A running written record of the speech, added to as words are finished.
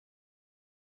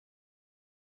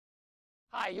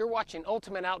Hi, you're watching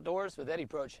Ultimate Outdoors with Eddie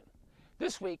Brochin.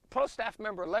 This week, Pro Staff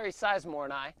member Larry Sizemore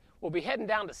and I will be heading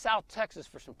down to South Texas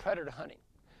for some predator hunting.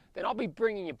 Then I'll be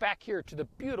bringing you back here to the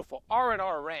beautiful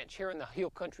R&R Ranch here in the hill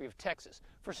country of Texas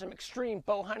for some extreme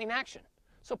bow hunting action.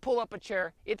 So pull up a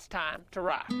chair, it's time to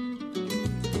ride.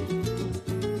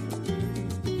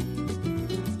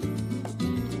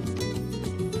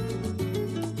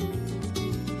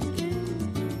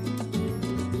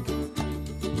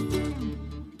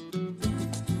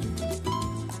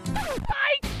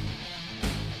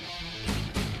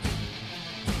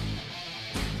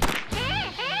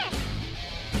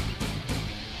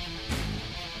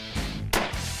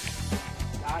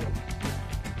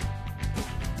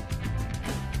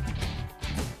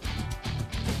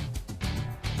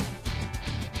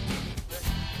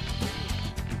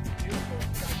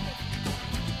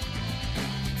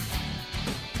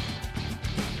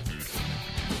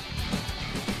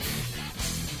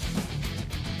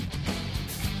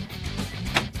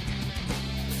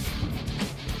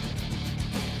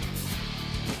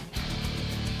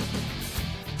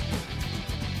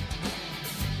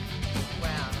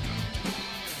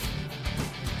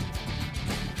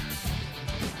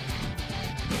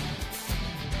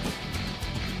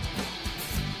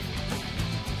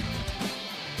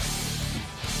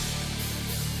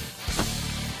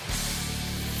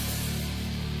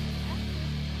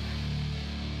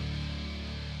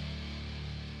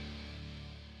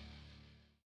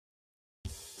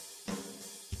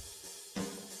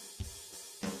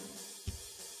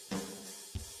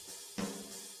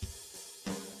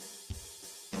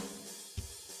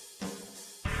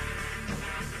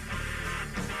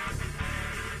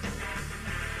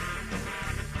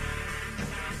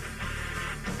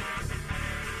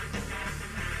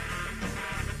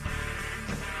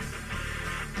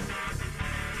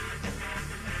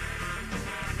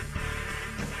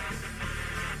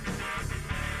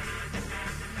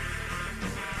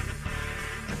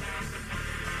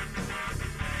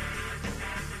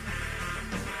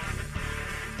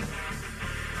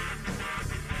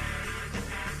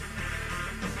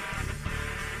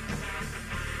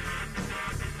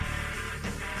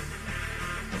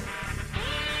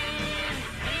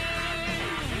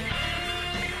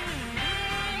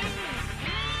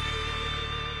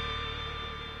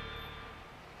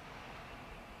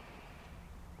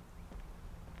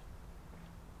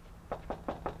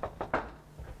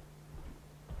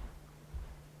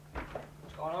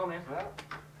 What's going on, man? Well,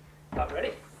 About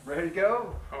ready? ready to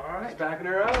go. All right. Just backing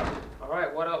her up. All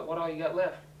right, what all you got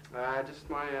left? Just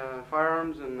my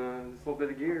firearms and this little bit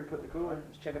of gear to put in the All cooler. right,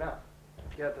 let's check it out.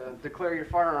 You got to declare your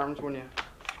firearms when you,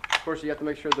 of course, you have to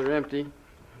make sure they're empty.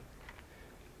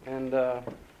 And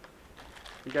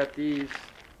you got these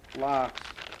locks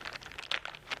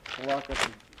to lock up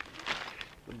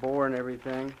the bore and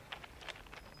everything.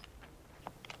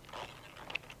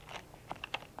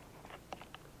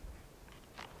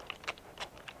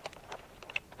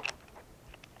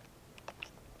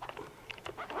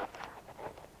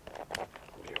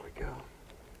 There we go.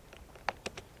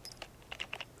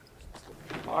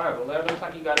 All right, well, Larry, looks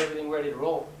like you got everything ready to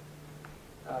roll.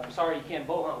 I'm sorry you can't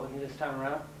bow hunt with me this time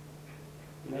around.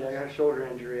 Yeah, I got a shoulder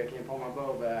injury. I can't pull my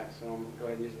bow back, so I'm going to go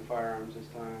ahead and use the firearms this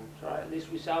time. It's all right, at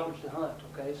least we salvaged the hunt,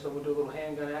 okay? So we'll do a little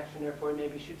handgun action there for you,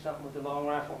 maybe shoot something with the long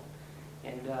rifle.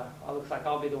 And it looks like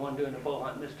I'll be the one doing the bow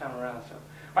hunting this time around. So, all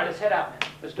right, let's head out, man.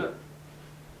 Let's do it.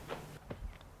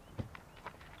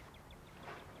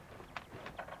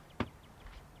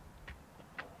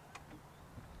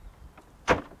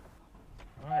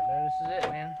 All right, Larry, this is it,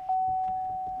 man.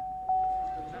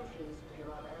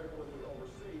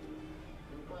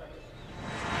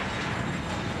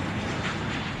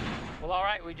 Well, all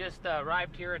right, we just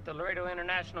arrived here at the Laredo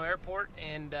International Airport,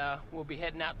 and we'll be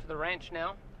heading out to the ranch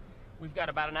now. We've got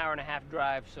about an hour and a half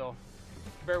drive, so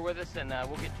bear with us, and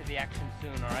we'll get to the action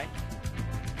soon, all right?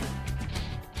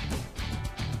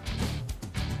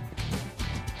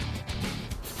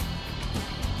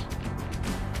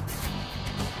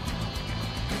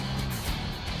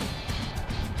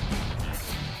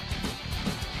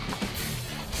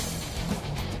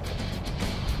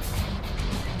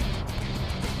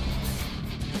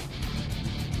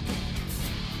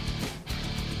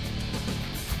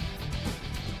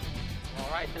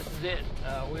 This is it.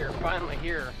 We are finally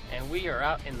here, and we are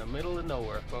out in the middle of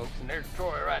nowhere, folks. And there's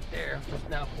Troy right there, just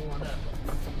now pulling up.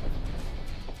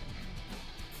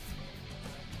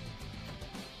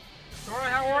 Troy,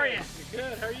 how are you?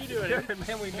 Good. How are you doing? Good,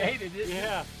 man. We made it.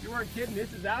 Yeah. You weren't kidding.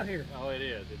 This is out here. Oh, it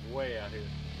is. It's way out here.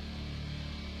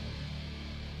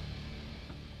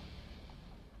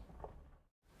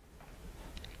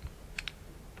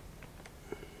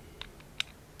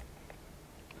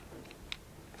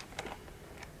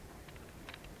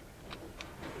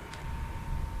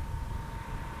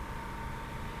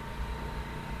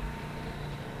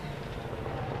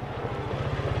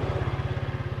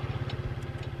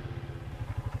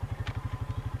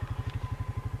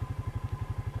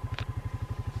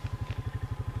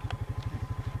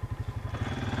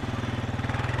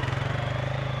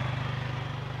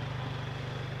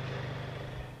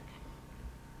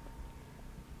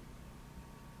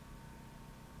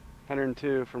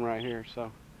 102 from right here, so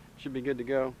should be good to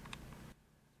go.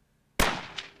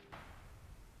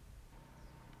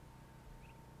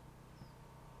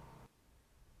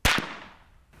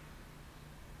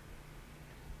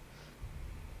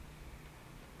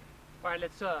 All right,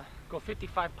 let's go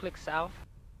 55 clicks south.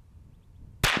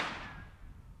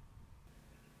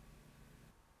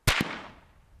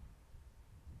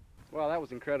 Wow, that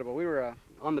was incredible. We were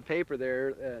on the paper there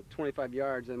at 25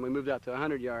 yards, and we moved out to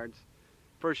 100 yards.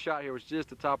 First shot here was just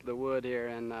the top of the wood here,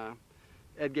 and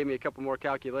Ed gave me a couple more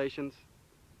calculations.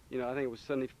 You know, I think it was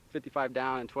 55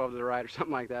 down and 12 to the right or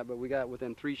something like that, but we got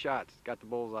within 3 shots, got the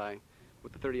bullseye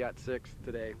with the 30-06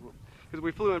 today. Because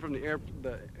we flew in from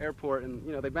the airport, and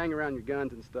you know, they bang around your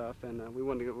guns and stuff, and we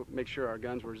wanted to make sure our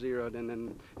guns were zeroed. And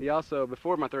then he also,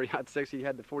 before my 30-06, he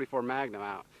had the 44 Magnum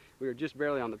out. We were just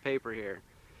barely on the paper here.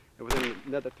 And within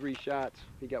another 3 shots,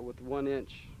 he got with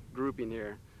 1-inch grouping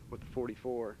here with the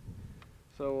 44.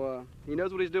 So he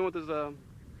knows what he's doing with his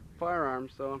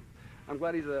firearms, so I'm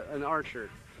glad he's an archer.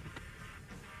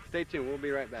 Stay tuned, we'll be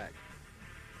right back.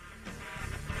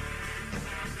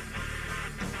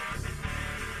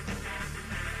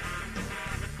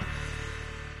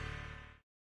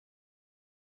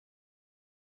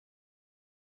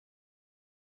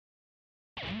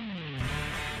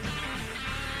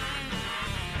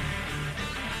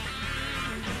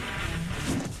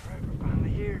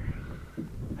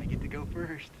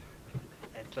 First.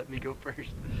 Ed's let me go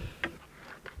first.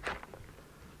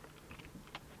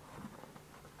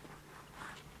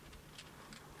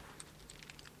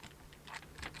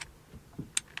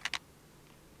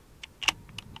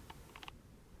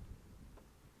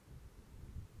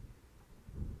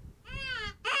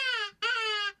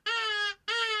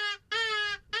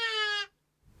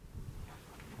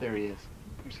 There he is.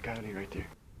 There's a coyote right there.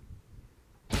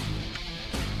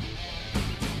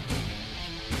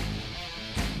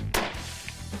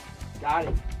 Got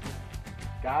him.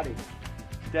 Got him.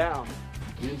 He's down.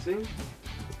 You didn't see him?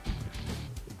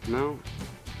 No.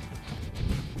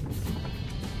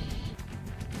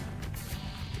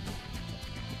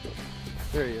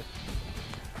 There he is.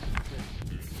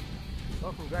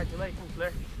 Well, congratulations,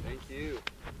 Larry. Thank you.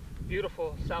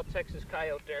 Beautiful South Texas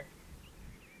coyote there.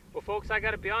 Well, folks, I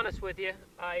got to be honest with you.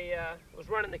 I was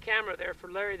running the camera there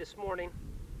for Larry this morning.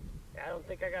 I don't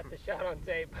think I got the shot on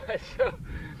tape, but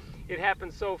it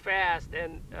happened so fast,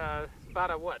 and it's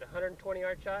about a, what,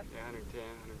 120-yard shot? Yeah, 110,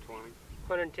 120.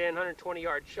 110,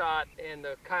 120-yard shot, and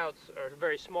the coyotes are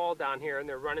very small down here, and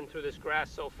they're running through this grass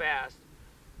so fast,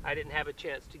 I didn't have a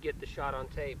chance to get the shot on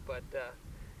tape, but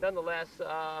nonetheless,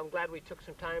 I'm glad we took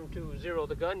some time to zero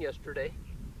the gun yesterday.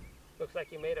 Looks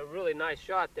like you made a really nice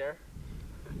shot there.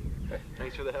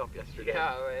 Thanks for the help yesterday.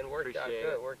 Yeah, and worked out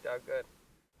good, worked out good.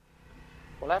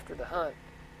 Well, after the hunt,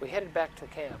 we headed back to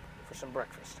camp for some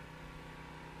breakfast.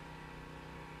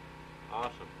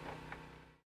 Awesome.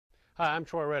 Hi, I'm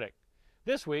Troy Reddick.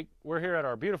 This week, we're here at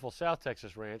our beautiful South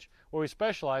Texas ranch where we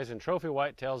specialize in trophy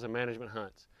whitetails and management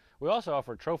hunts. We also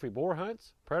offer trophy boar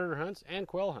hunts, predator hunts, and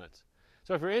quail hunts.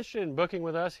 So if you're interested in booking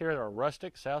with us here at our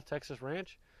rustic South Texas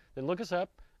ranch, then look us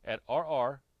up at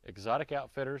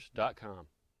rrexoticoutfitters.com.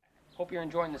 Hope you're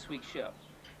enjoying this week's show.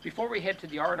 Before we head to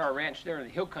the R&R ranch there in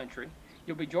the hill country,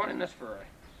 you'll be joining us for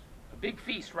a big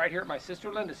feast right here at my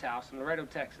sister Linda's house in Laredo,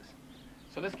 Texas.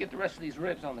 So let's get the rest of these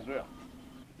ribs on the grill.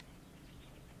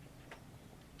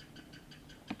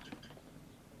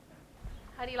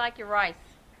 How do you like your rice?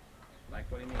 Like,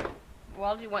 what do you mean?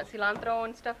 Well, do you want cilantro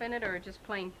and stuff in it, or just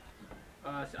plain?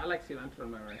 I like cilantro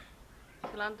in my rice.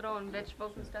 Cilantro and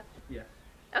vegetables and stuff? Yeah.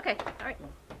 Okay, all right.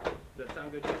 Does that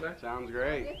sound good to you, Claire? Sounds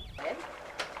great. Good.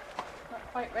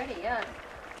 Not quite ready yet.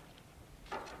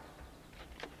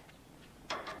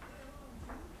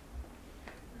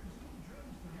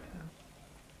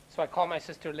 So I call my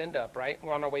sister Linda up, right?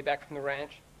 We're on our way back from the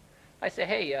ranch. I say,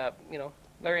 hey, you know,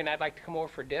 Larry and I'd like to come over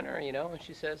for dinner, you know, and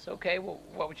she says, okay, well,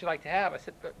 what would you like to have? I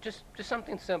said, just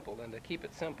something simple, Linda, keep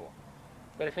it simple.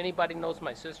 But if anybody knows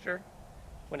my sister,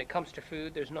 when it comes to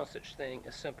food, there's no such thing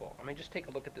as simple. I mean, just take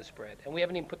a look at this spread. And we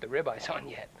haven't even put the ribeyes on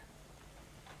yet.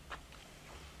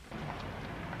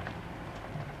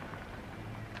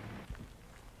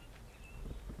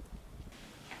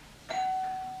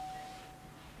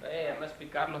 Hey, it must be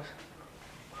Carlos.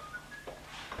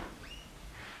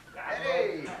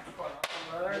 Hey!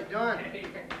 How you doing? Hey,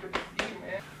 good to see you,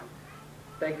 man.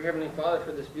 Thank you, Heavenly Father,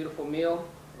 for this beautiful meal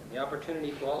and the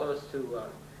opportunity for all of us to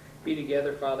be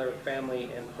together, Father,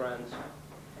 family, and friends.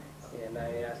 And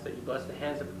I ask that you bless the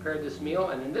hands that prepared this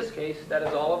meal, and in this case, that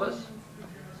is all of us.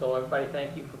 So everybody,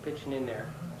 thank you for pitching in there.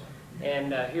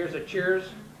 And here's a cheers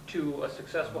to a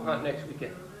successful hunt next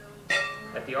weekend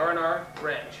at the R&R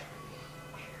Ranch.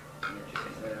 All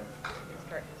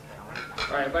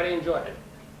right, everybody enjoy it.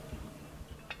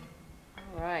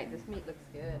 All right, this meat looks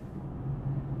good.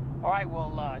 All right,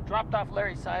 well, dropped off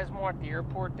Larry Sizemore at the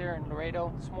airport there in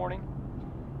Laredo this morning.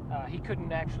 He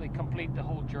couldn't actually complete the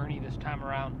whole journey this time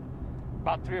around.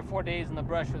 About 3 or 4 days in the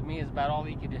brush with me is about all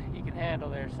he could handle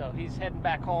there. So he's heading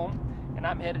back home, and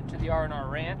I'm headed to the R&R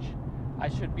Ranch. I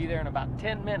should be there in about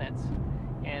 10 minutes,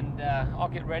 and I'll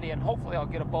get ready, and hopefully I'll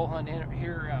get a bow hunt in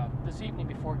here this evening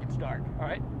before it gets dark. All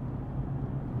right.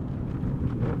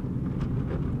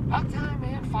 About time,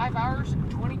 man. 5 hours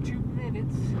and 22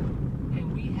 minutes,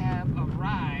 and we have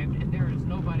arrived, and there is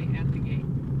nobody at the gate.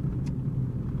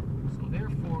 So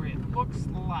therefore, it looks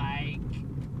like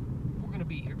we're gonna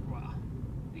be here for a while.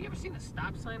 Have you ever seen a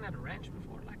stop sign at a ranch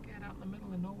before, like that, out in the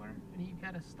middle of nowhere, and you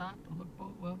gotta stop and look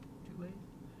both? Well, too late.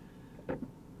 All right.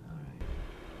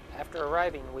 After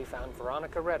arriving, we found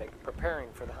Veronica Reddick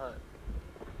preparing for the hunt.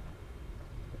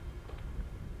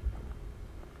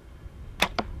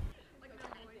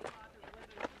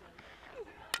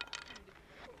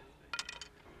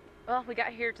 Well, we got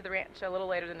here to the ranch a little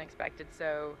later than expected,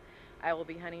 so I will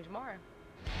be hunting tomorrow.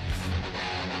 The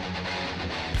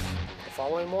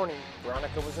following morning,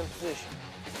 Veronica was in position.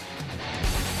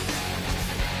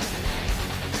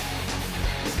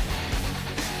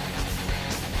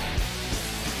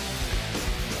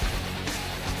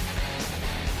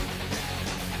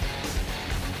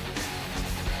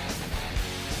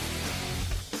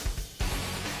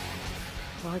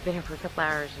 Well, I've been here for a couple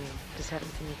hours and just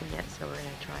haven't seen anything yet, so we're going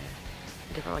to try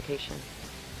a different location.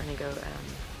 We're going to go a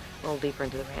little deeper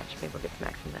into the ranch. Maybe we'll get some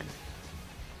action then.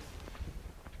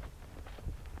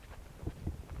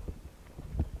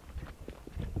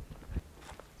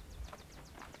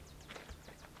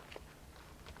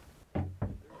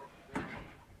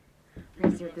 We're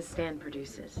going to see what this stand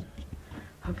produces.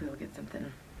 Hopefully we'll get something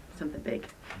big.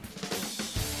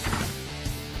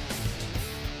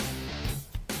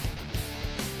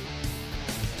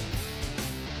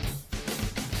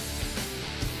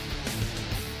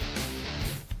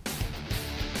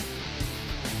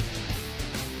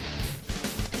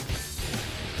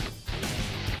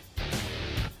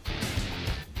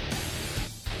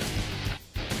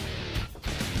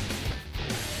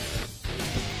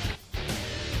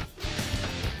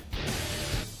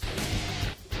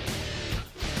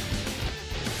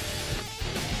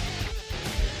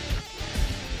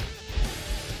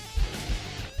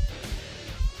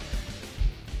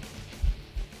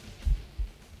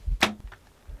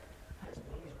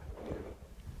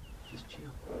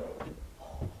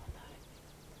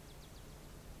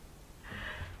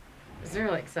 It's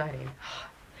really exciting.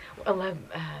 I love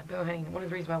bow hunting. One of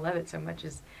the reasons why I love it so much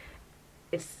is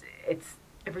it's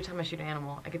every time I shoot an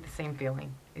animal, I get the same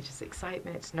feeling. It's just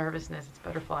excitement, it's nervousness, it's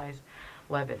butterflies.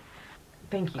 Love it.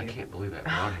 Thank you. I can't believe that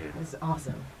broadhead. This is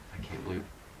awesome. I can't believe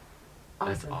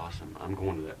Awesome. That's awesome. I'm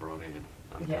going to that broadhead.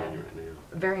 I'm telling you right now.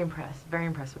 Very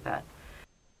impressed with that.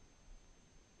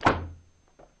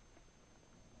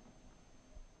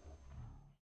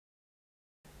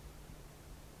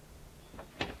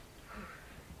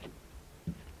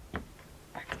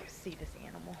 Let's go see this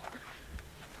animal.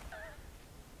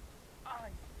 Oh,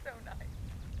 he's so nice.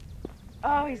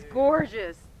 Oh, he's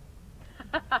gorgeous.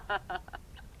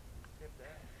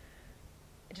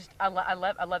 I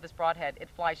love this broadhead. It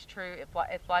flies true. It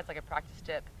flies like a practice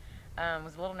tip.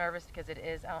 Was a little nervous because it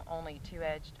is only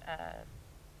two-edged,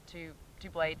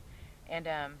 two-blade, and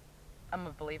I'm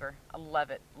a believer. I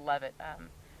love it.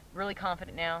 Really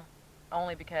confident now,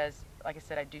 only because, like I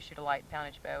said, I do shoot a light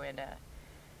poundage bow, and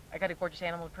I got a gorgeous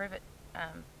animal to prove it.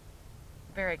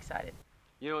 Very excited.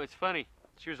 You know, it's funny.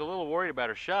 She was a little worried about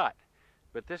her shot,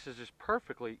 but this is just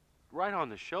perfectly right on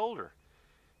the shoulder.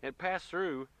 It passed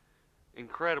through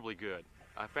incredibly good.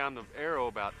 I found the arrow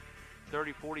about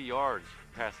 30, 40 yards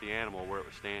past the animal where it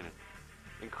was standing.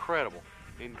 Incredible,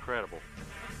 incredible.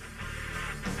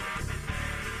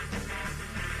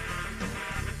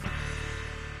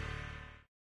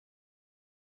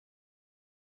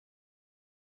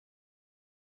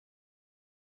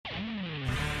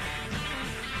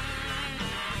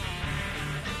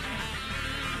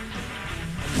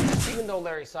 Even though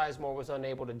Larry Sizemore was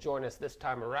unable to join us this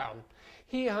time around,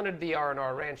 he hunted the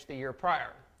R&R Ranch the year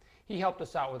prior. He helped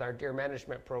us out with our deer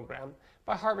management program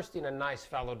by harvesting a nice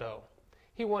fallow doe.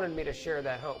 He wanted me to share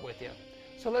that hunt with you.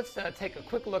 So let's take a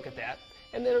quick look at that,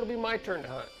 and then it'll be my turn to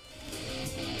hunt.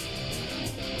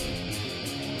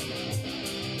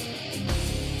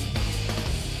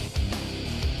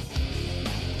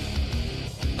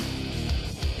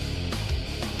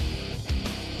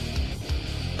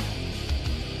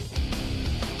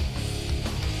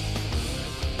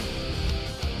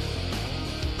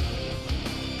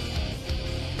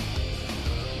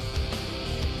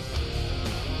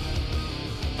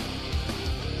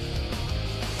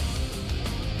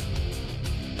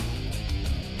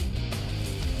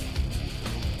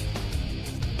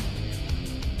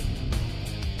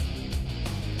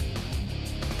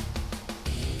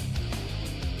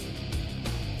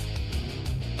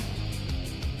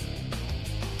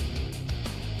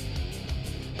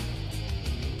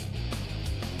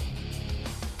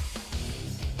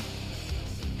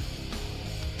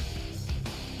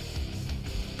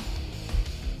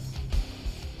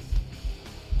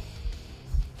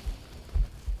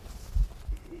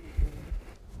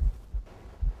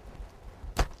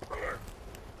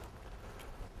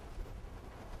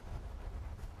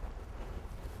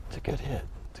 a good hit.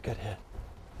 It's a good hit.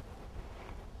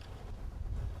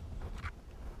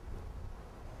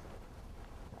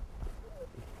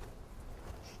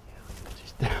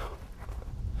 She's down.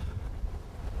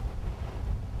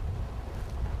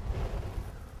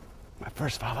 My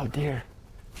first follow deer.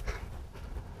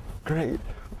 Great.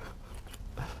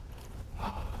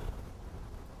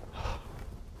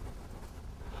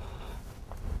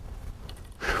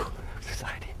 Whew, that's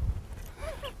exciting.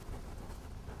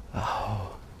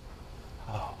 Oh.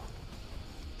 Oh.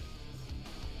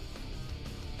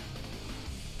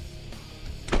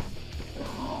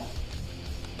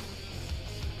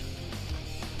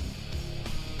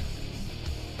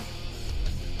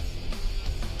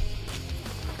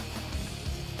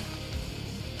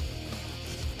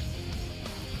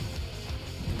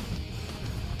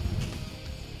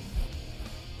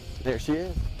 There she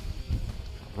is.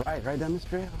 Right down this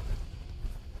trail.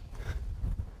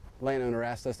 Landowner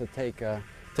asked us to take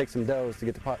some does to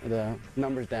get the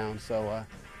numbers down, so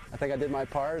I think I did my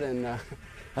part, and I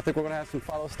think we're gonna have some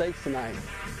follow stakes tonight.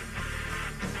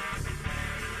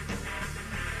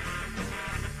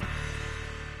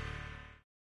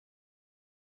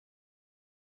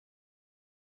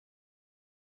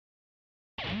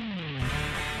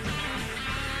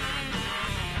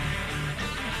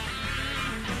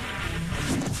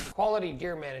 Quality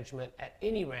deer management at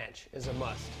any ranch is a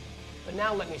must. But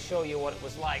now let me show you what it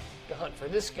was like to hunt for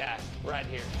this guy right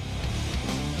here.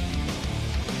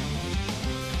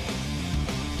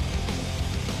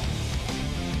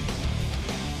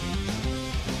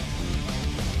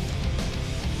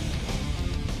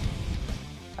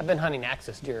 I've been hunting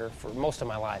axis deer for most of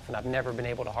my life, and I've never been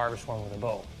able to harvest one with a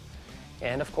bow.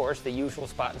 And of course, the usual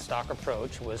spot and stalk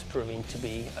approach was proving to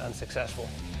be unsuccessful.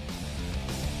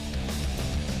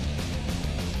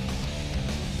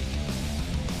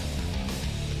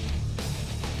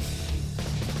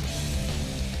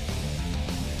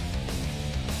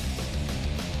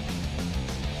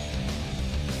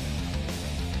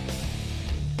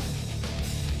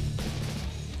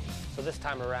 So this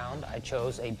time around, I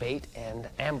chose a bait and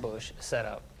ambush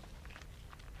setup.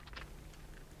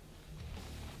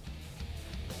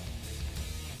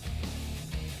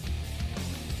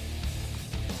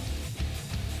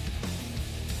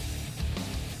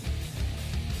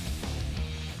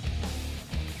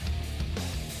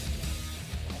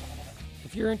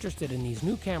 If you're interested in these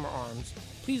new camera arms,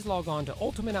 please log on to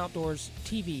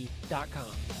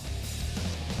ultimateoutdoorstv.com.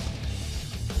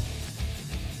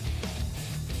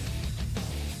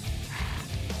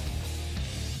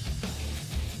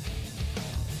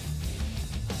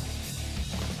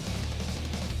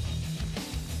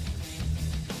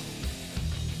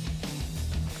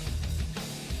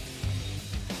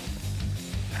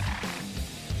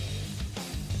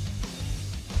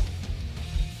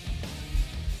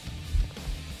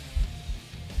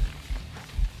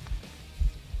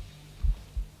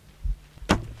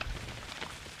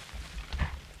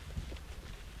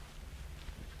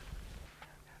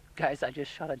 Guys, I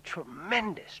just shot a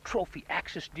tremendous trophy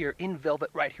axis deer in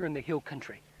velvet right here in the hill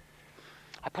country.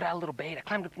 I put out a little bait. I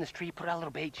climbed up in this tree, put out a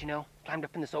little bait, you know. Climbed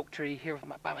up in this oak tree here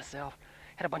by myself.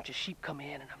 Had a bunch of sheep come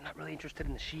in, and I'm not really interested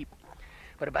in the sheep.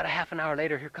 But about a half an hour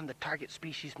later, here come the target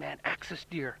species, man, axis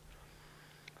deer.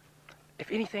 If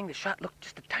anything, the shot looked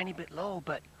just a tiny bit low,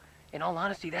 but in all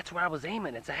honesty, that's where I was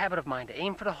aiming. It's a habit of mine to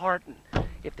aim for the heart, and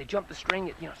if they jump the string,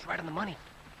 it's right on the money.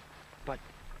 But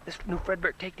this new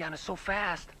Fredbear takedown is so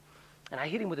fast, and I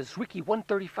hit him with a Zwicky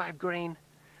 135 grain,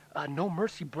 No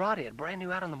Mercy broadhead, brand new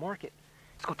out on the market.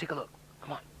 Let's go take a look.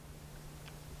 Come on.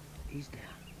 He's down.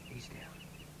 He's down.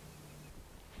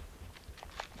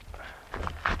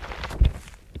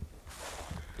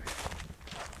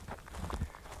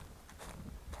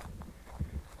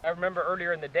 I remember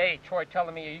earlier in the day, Troy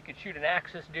telling me you could shoot an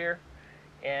axis deer,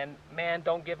 and man,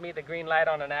 don't give me the green light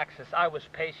on an axis. I was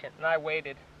patient, and I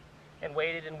waited and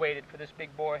waited and waited for this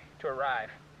big boy to arrive.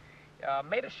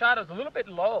 Made a shot that was a little bit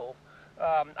low.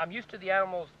 I'm used to the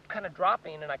animals kind of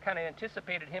dropping, and I kind of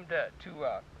anticipated him to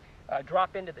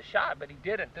drop into the shot, but he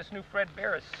didn't. This new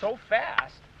Fredbear is so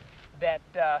fast that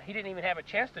he didn't even have a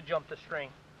chance to jump the string.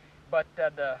 But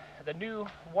the new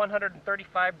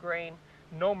 135 grain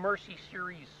No Mercy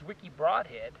series Zwicky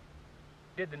broadhead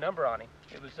did the number on him.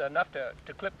 It was enough to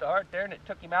clip the heart there, and it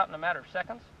took him out in a matter of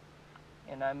seconds.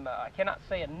 And I cannot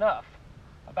say enough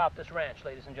about this ranch,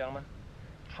 ladies and gentlemen.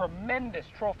 Tremendous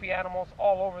trophy animals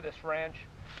all over this ranch,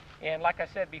 and like I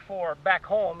said before, back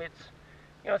home it's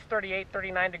 38,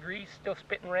 39 degrees, still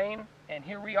spitting rain, and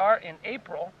here we are in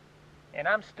April, and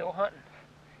I'm still hunting.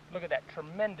 Look at that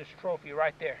tremendous trophy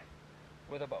right there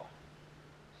with a bow.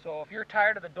 So if you're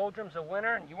tired of the doldrums of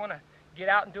winter and you want to get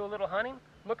out and do a little hunting,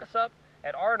 look us up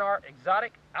at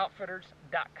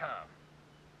rnrexoticoutfitters.com.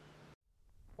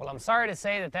 Well, I'm sorry to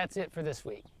say that that's it for this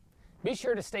week. Be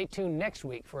sure to stay tuned next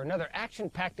week for another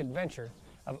action-packed adventure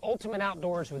of Ultimate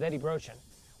Outdoors with Eddie Brochin,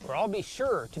 where I'll be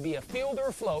sure to be afield or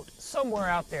afloat somewhere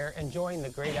out there enjoying the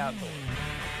great outdoors.